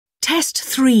Test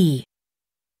 3.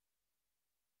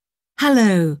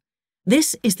 Hello,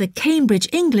 this is the Cambridge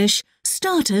English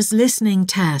Starters Listening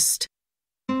Test.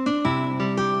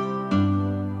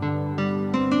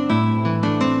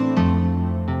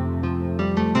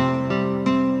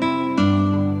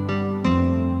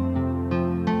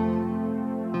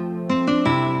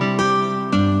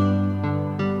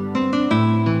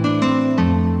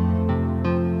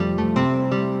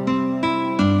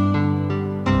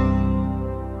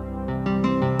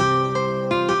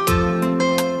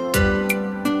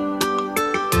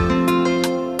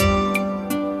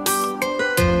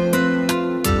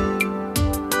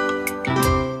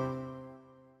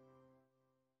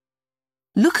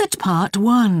 Look at part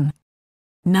 1.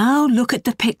 Now look at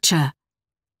the picture.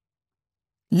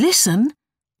 Listen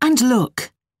and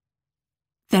look.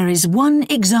 There is one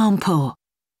example.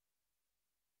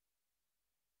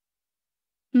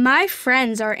 My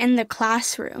friends are in the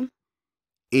classroom.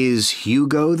 Is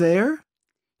Hugo there?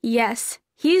 Yes,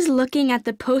 he's looking at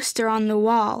the poster on the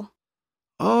wall.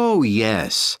 Oh,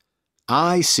 yes.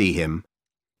 I see him.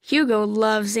 Hugo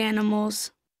loves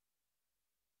animals.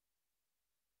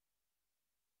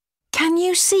 Can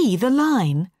you see the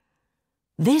line?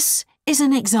 This is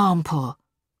an example.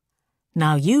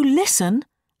 Now you listen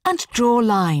and draw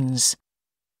lines.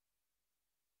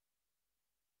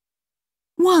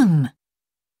 1.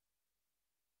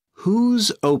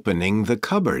 Who's opening the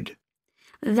cupboard?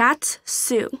 That's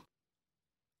Sue.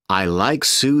 I like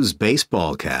Sue's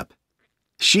baseball cap.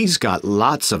 She's got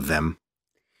lots of them.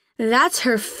 That's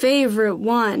her favorite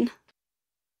one.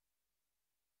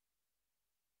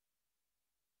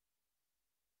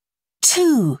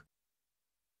 2.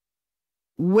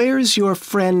 Where's your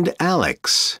friend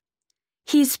Alex?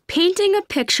 He's painting a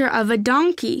picture of a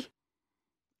donkey.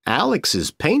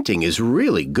 Alex's painting is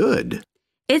really good.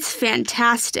 It's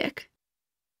fantastic.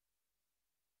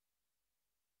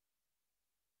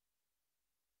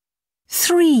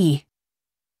 3.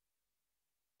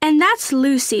 And that's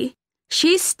Lucy.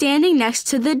 She's standing next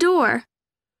to the door.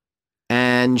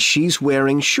 And she's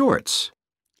wearing shorts.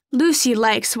 Lucy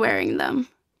likes wearing them.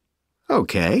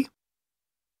 Okay.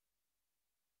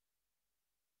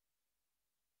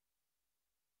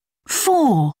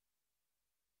 4.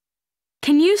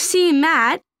 Can you see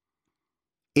Matt?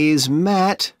 Is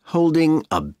Matt holding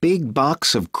a big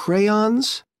box of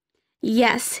crayons?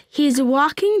 Yes, he's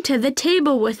walking to the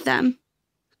table with them.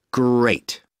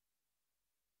 Great.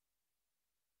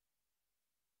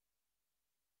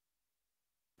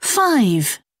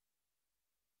 5.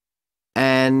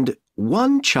 And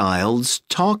one child's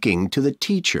talking to the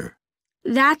teacher.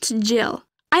 That's Jill.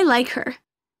 I like her.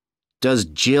 Does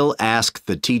Jill ask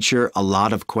the teacher a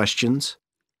lot of questions?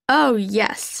 Oh,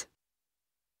 yes.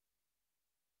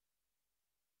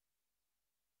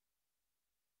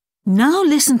 Now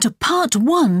listen to part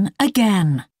 1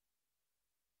 again.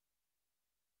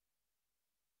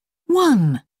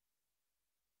 1.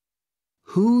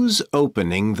 Who's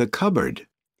opening the cupboard?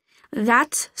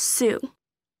 That's Sue.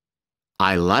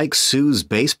 I like Sue's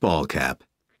baseball cap.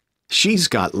 She's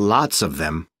got lots of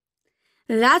them.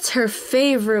 That's her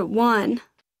favorite one.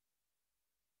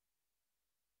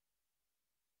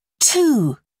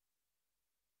 2.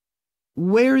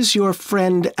 Where's your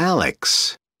friend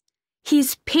Alex?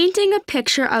 He's painting a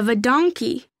picture of a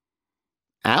donkey.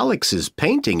 Alex's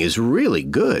painting is really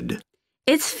good.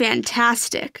 It's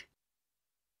fantastic.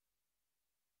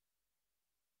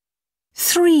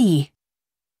 3.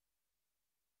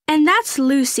 And that's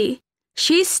Lucy.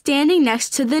 She's standing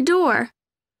next to the door.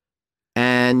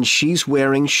 And she's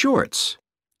wearing shorts.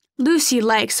 Lucy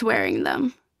likes wearing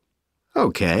them.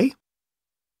 Okay.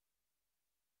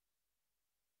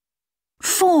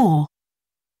 4.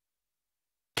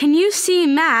 Can you see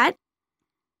Matt?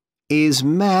 Is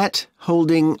Matt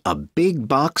holding a big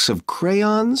box of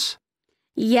crayons?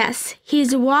 Yes,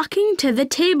 he's walking to the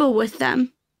table with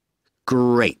them.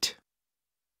 Great.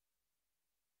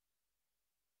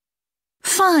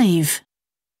 5.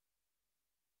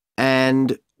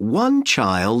 And one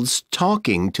child's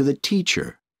talking to the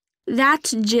teacher.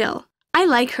 That's Jill. I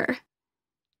like her.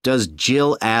 Does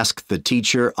Jill ask the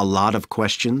teacher a lot of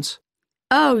questions?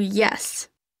 Oh, yes.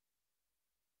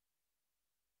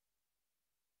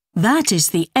 That is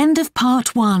the end of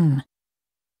part 1.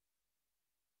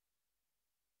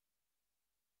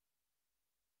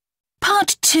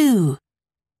 Part 2.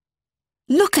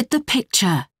 Look at the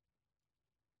picture.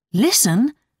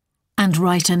 Listen and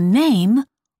write a name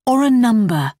or a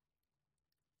number.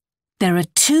 There are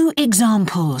 2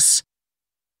 examples.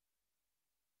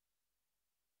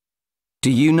 Do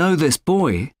you know this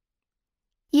boy?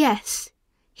 Yes,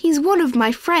 he's one of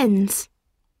my friends.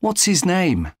 What's his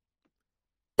name?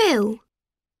 Bill. Bill.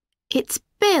 It's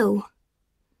Bill.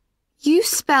 You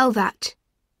spell that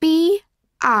B-I-L-L.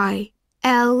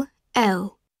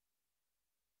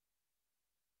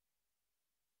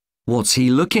 What's he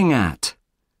looking at?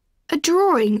 A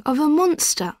drawing of a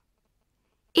monster.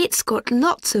 It's got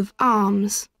lots of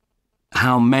arms.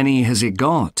 How many has it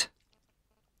got?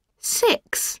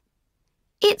 6.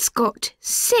 It's got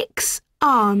 6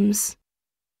 arms.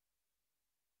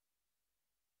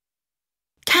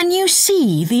 Can you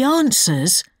see the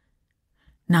answers?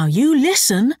 Now you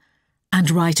listen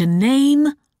and write a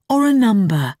name or a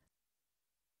number.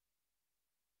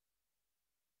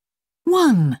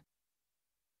 1.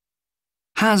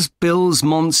 Has Bill's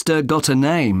monster got a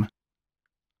name?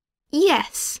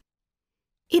 Yes.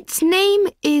 Its name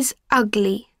is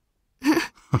Ugly.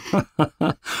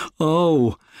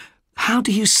 Oh, how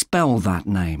do you spell that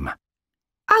name?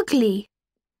 Ugly.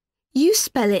 You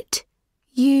spell it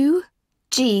U-G-L-Y.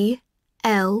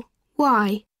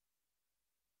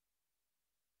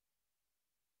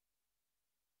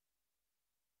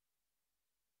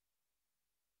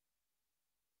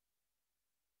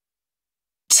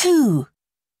 2.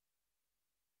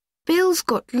 Bill's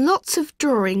got lots of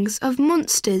drawings of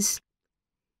monsters.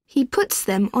 He puts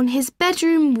them on his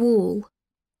bedroom wall.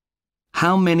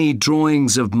 How many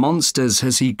drawings of monsters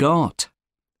has he got?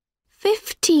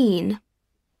 15.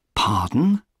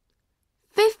 Pardon?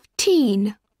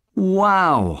 15.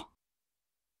 Wow!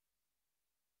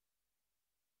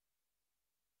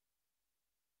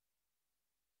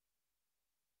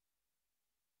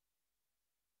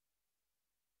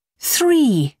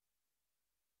 3.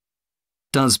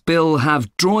 Does Bill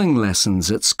have drawing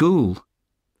lessons at school?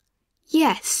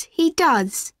 Yes, he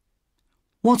does.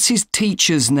 What's his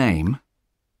teacher's name?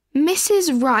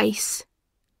 Mrs. Rice.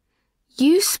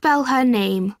 You spell her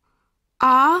name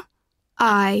R-I-C-E.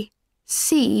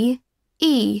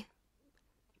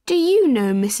 Do you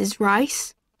know Mrs.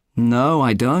 Rice? No,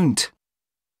 I don't.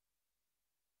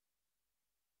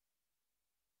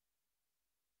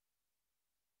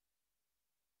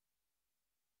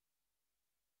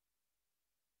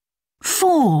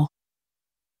 4.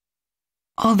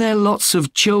 Are there lots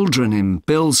of children in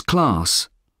Bill's class?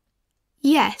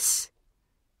 Yes.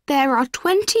 There are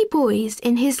 20 boys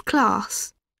in his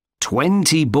class.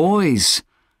 20 boys.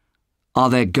 Are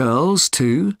there girls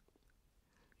too?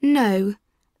 No,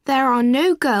 there are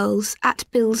no girls at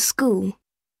Bill's school.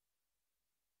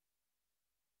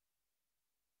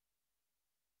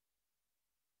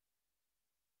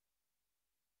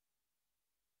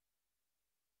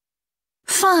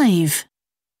 5.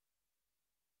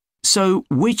 So,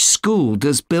 which school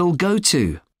does Bill go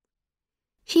to?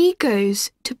 He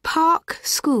goes to Park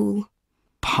School.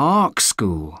 Park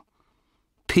School.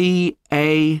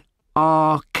 P-A-R-K?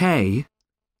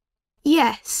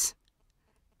 Yes.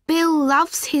 Bill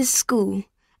loves his school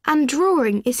and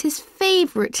drawing is his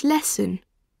favourite lesson.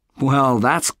 Well,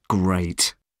 that's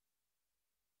great.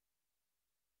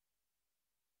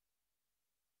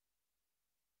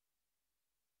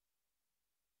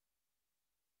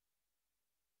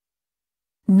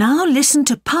 Now listen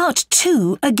to part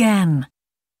 2 again.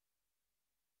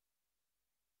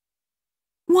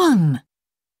 1.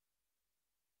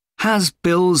 Has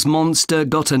Bill's monster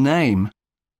got a name?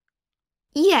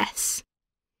 Yes.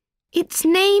 Its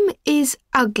name is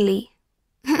Ugly.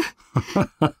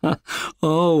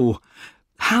 Oh,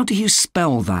 how do you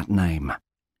spell that name?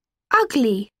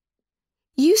 Ugly.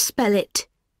 You spell it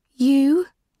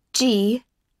U-G-L-Y.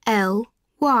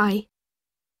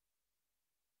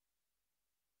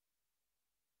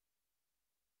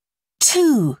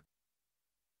 2.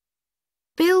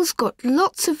 Bill's got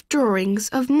lots of drawings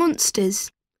of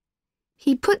monsters.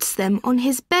 He puts them on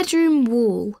his bedroom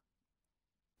wall.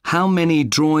 How many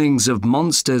drawings of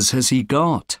monsters has he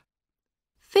got?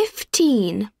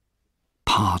 15.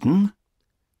 Pardon?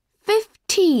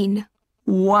 15.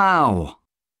 Wow!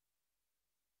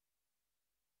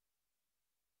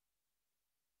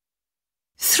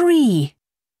 3.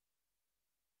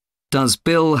 Does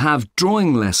Bill have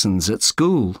drawing lessons at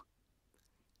school?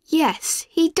 Yes,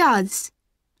 he does.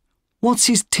 What's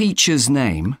his teacher's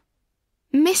name?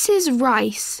 Mrs.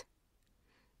 Rice.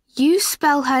 You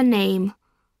spell her name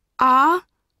R-I-C-E.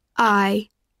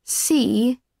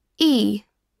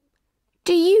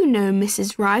 Do you know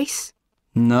Mrs. Rice?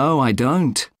 No, I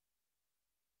don't.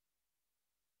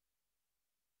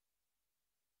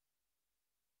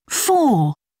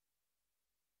 4.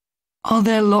 Are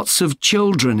there lots of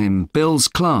children in Bill's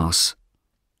class?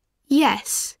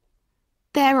 Yes.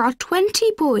 There are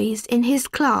 20 boys in his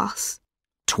class.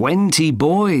 20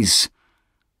 boys.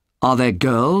 Are there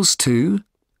girls too?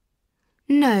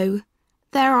 No,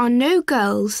 There are no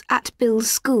girls at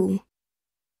Bill's school.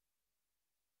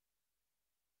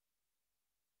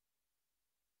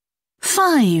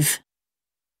 Five.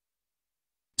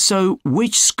 So,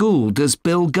 which school does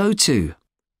Bill go to?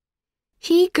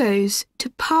 He goes to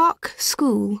Park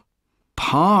School.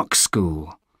 Park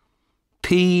School.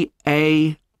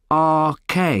 P-A-R-K?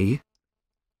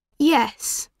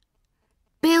 Yes.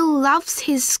 Bill loves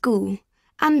his school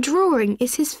and drawing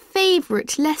is his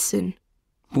favourite lesson.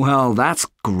 Well, that's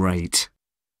great.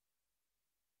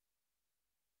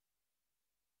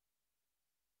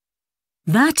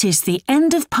 That is the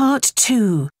end of part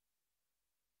 2.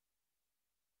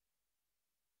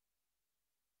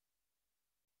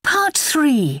 Part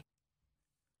 3.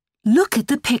 Look at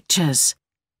the pictures.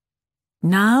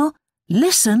 Now,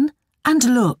 listen and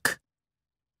look.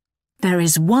 There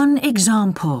is one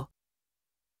example.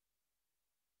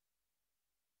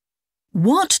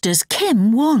 What does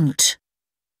Kim want?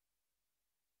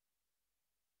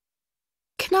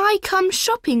 Can I come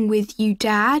shopping with you,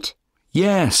 Dad?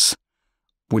 Yes.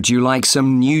 Would you like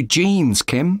some new jeans,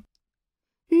 Kim?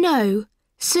 No,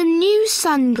 some new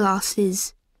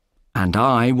sunglasses. And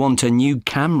I want a new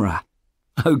camera.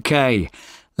 OK,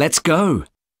 let's go.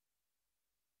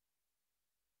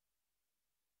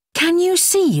 Can you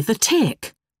see the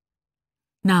tick?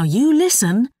 Now you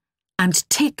listen and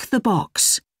tick the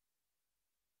box.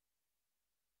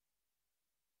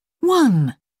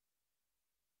 1.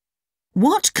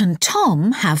 What can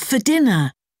Tom have for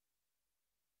dinner?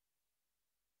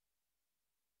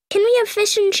 Can we have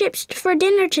fish and chips for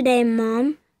dinner today,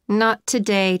 Mom? Not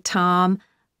today, Tom,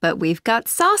 but we've got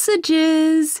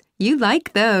sausages. You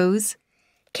like those.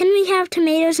 Can we have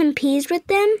tomatoes and peas with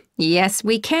them? Yes,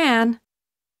 we can.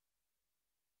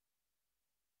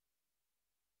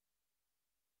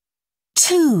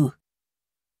 2.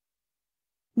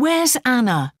 Where's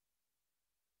Anna?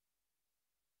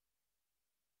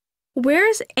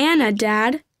 Where's Anna,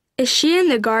 Dad? Is she in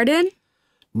the garden?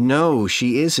 No,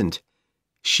 she isn't.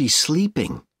 She's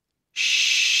sleeping.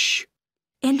 Shh.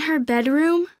 In her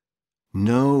bedroom?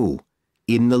 No,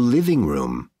 in the living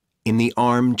room, in the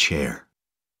armchair.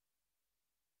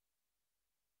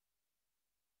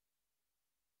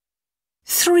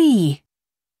 3.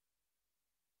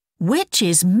 Which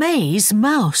is May's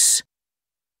mouse?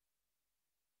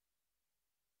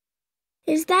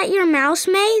 Is that your mouse,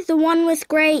 May, the one with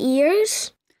grey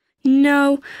ears?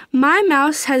 No, my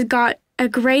mouse has got a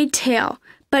grey tail,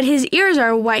 but his ears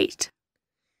are white.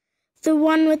 The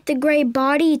one with the grey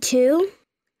body, too?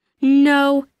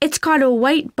 No, it's got a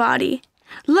white body.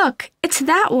 Look, it's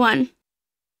that one.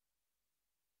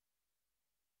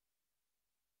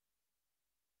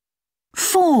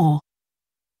 4.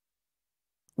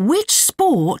 Which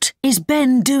sport is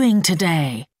Ben doing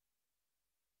today?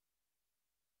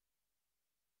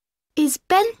 Is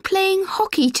Ben playing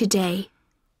hockey today?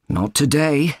 Not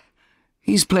today.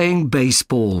 He's playing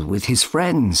baseball with his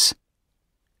friends.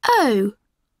 Oh.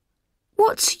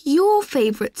 What's your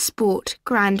favourite sport,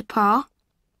 Grandpa?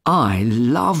 I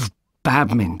love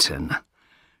badminton.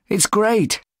 It's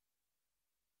great.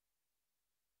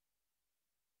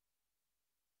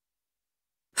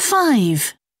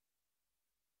 5.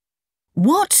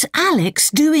 What's Alex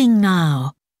doing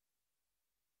now?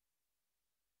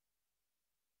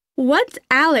 What's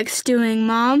Alex doing,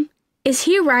 Mom? Is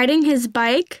he riding his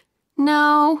bike?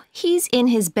 No, he's in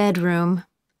his bedroom.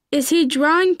 Is he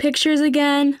drawing pictures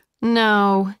again?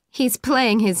 No, he's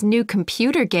playing his new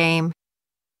computer game.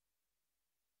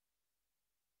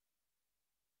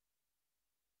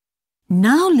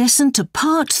 Now listen to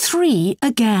part 3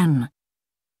 again.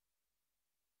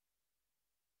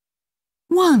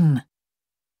 1.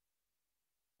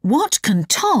 What can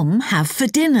Tom have for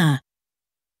dinner?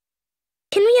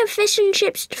 Can we have fish and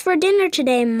chips for dinner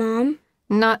today, Mom?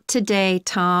 Not today,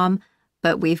 Tom,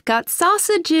 but we've got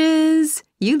sausages.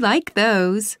 You like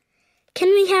those. Can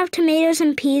we have tomatoes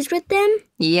and peas with them?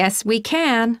 Yes, we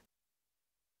can.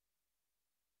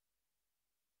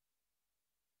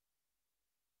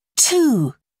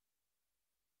 2.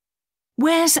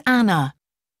 Where's Anna?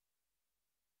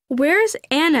 Where's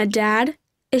Anna, Dad?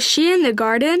 Is she in the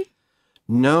garden?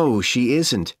 No, she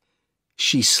isn't.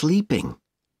 She's sleeping.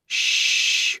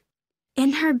 Shh.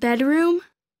 In her bedroom?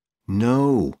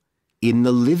 No, in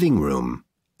the living room,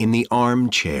 in the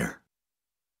armchair.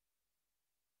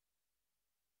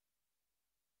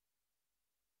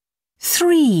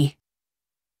 3.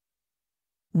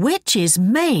 Which is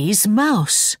May's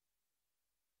mouse?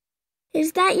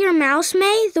 Is that your mouse,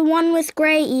 May, the one with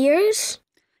grey ears?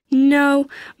 No,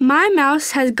 my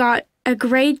mouse has got a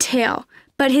grey tail,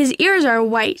 but his ears are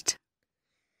white.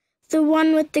 The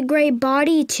one with the grey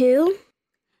body, too?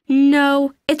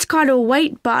 No, it's got a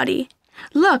white body.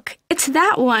 Look, it's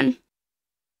that one.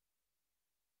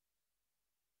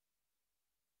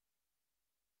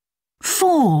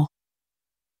 Four.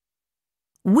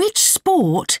 Which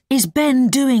sport is Ben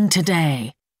doing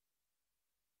today?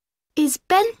 Is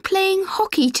Ben playing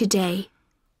hockey today?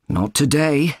 Not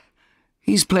today.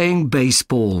 He's playing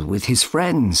baseball with his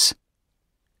friends.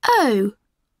 Oh.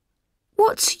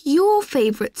 What's your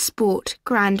favourite sport,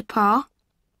 Grandpa?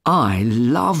 I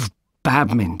love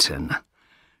badminton.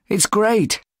 It's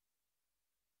great.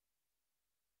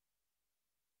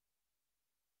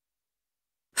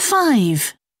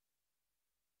 5.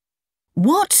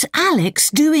 What's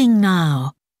Alex doing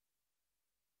now?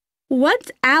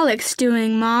 What's Alex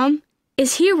doing, Mom?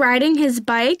 Is he riding his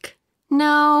bike?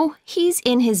 No, he's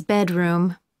in his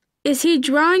bedroom. Is he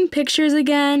drawing pictures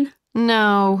again?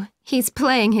 No, he's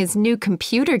playing his new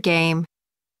computer game.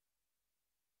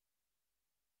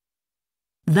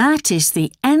 That is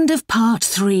the end of part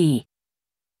 3.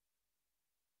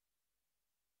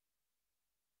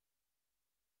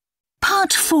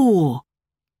 Part 4.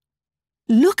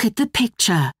 Look at the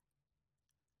picture.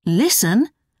 Listen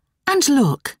and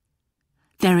look.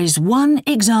 There is one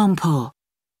example.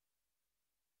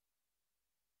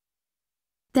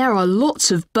 There are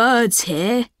lots of birds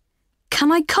here.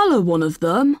 Can I colour one of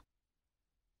them?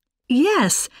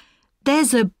 Yes,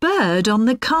 there's a bird on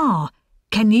the car.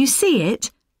 Can you see it?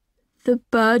 The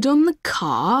bird on the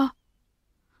car?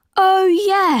 Oh,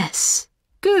 yes.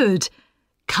 Good.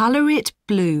 Colour it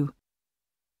blue.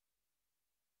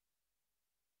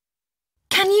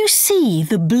 Can you see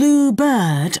the blue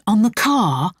bird on the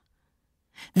car?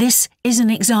 This is an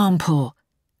example.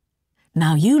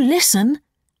 Now you listen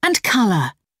and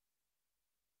colour.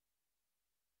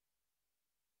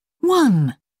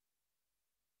 1.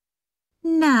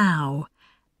 Now,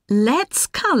 let's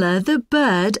colour the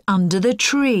bird under the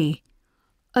tree.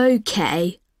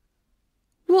 OK.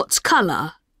 What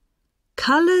colour?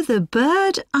 Colour the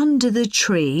bird under the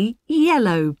tree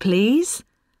yellow, please.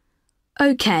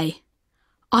 OK.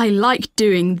 I like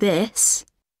doing this.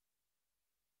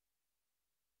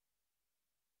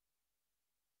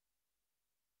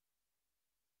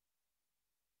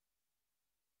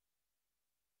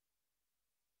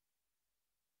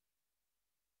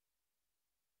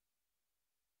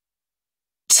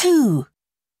 Two.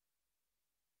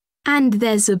 And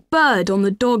there's a bird on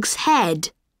the dog's head.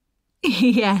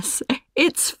 Yes,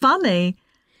 it's funny.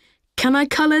 Can I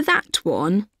colour that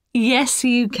one? Yes,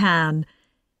 you can.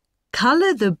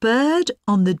 Colour the bird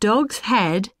on the dog's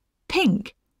head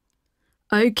pink.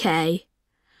 OK.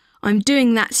 I'm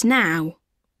doing that now.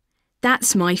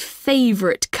 That's my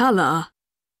favourite colour.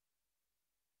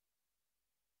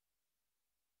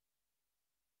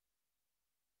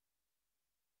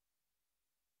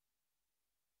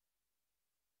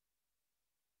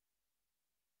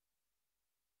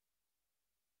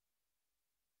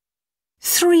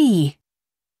 Three.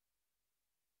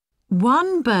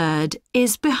 One bird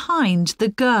is behind the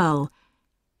girl.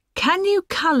 Can you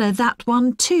colour that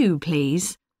one too,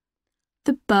 please?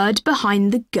 The bird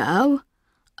behind the girl?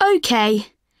 OK.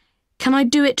 Can I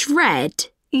do it red?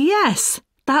 Yes,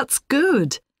 that's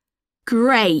good.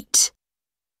 Great.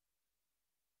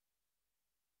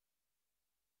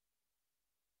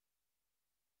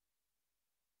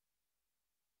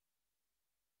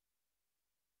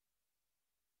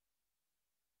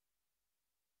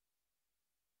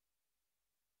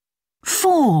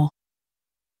 Four.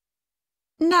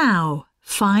 Now,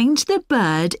 find the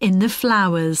bird in the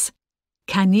flowers.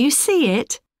 Can you see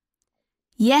it?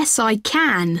 Yes, I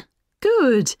can.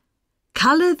 Good.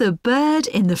 Colour the bird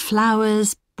in the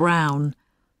flowers brown.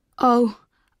 Oh,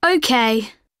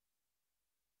 OK.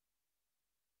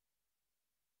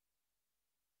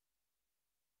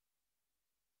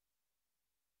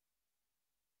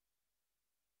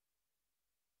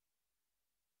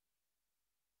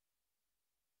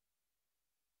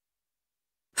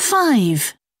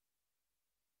 Five.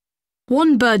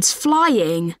 One bird's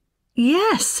flying.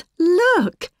 Yes,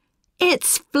 look.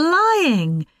 It's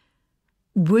flying.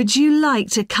 Would you like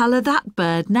to colour that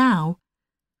bird now?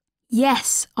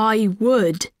 Yes, I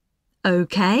would.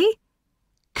 OK.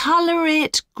 Colour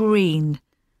it green.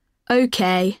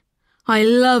 OK. I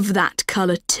love that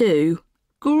colour too.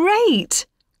 Great.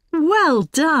 Well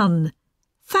done.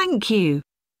 Thank you.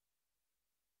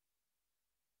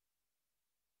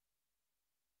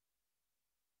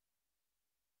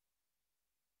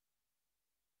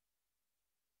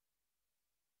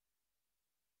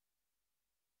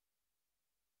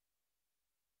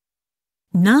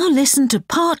 Now listen to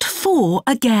part 4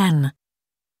 again.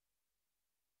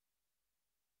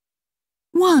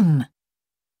 1.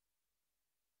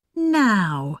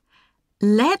 Now,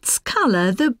 let's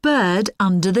colour the bird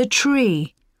under the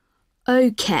tree.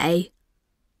 OK.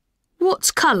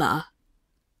 What colour?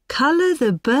 Colour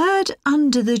the bird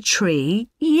under the tree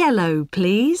yellow,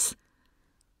 please.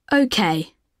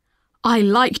 OK. I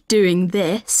like doing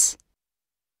this.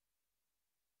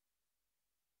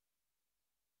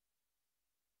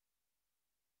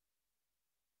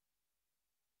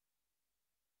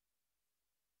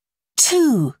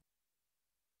 Two.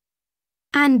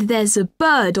 And there's a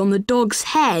bird on the dog's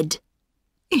head.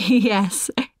 Yes,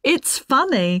 it's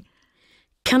funny.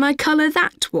 Can I colour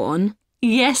that one?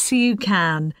 Yes, you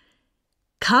can.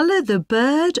 Colour the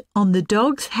bird on the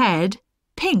dog's head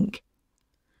pink.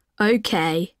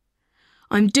 OK.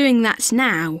 I'm doing that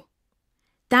now.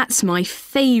 That's my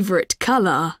favourite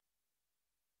colour.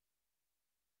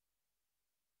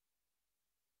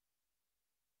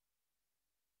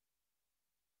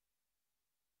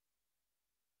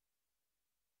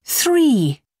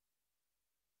 Three.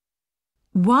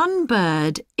 One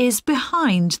bird is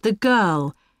behind the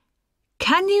girl.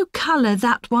 Can you colour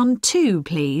that one too,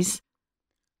 please?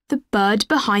 The bird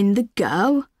behind the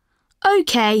girl?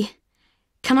 OK.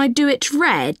 Can I do it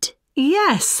red?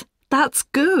 Yes, that's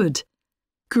good.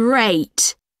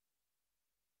 Great.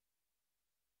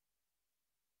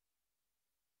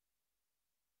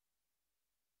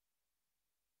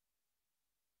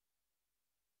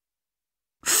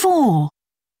 Four.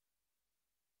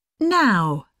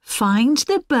 Now, find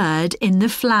the bird in the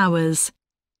flowers.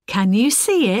 Can you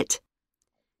see it?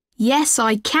 Yes,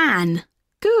 I can.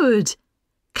 Good.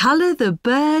 Colour the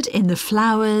bird in the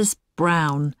flowers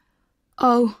brown.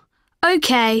 Oh,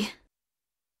 OK.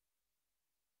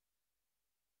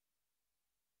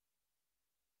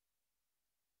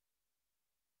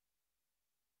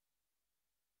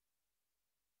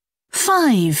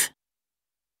 Five.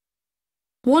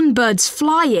 One bird's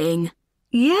flying.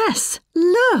 Yes,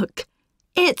 look.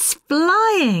 It's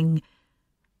flying.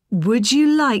 Would you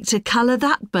like to colour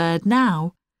that bird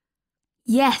now?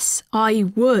 Yes, I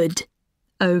would.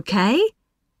 OK.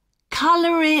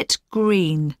 Colour it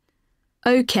green.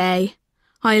 OK.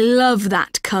 I love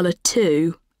that colour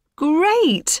too.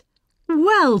 Great!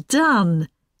 Well done.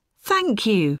 Thank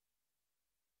you.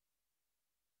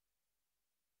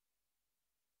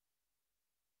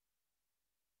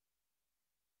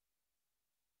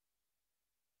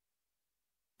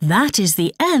 That is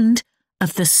the end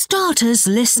of the Starters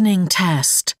Listening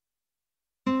Test.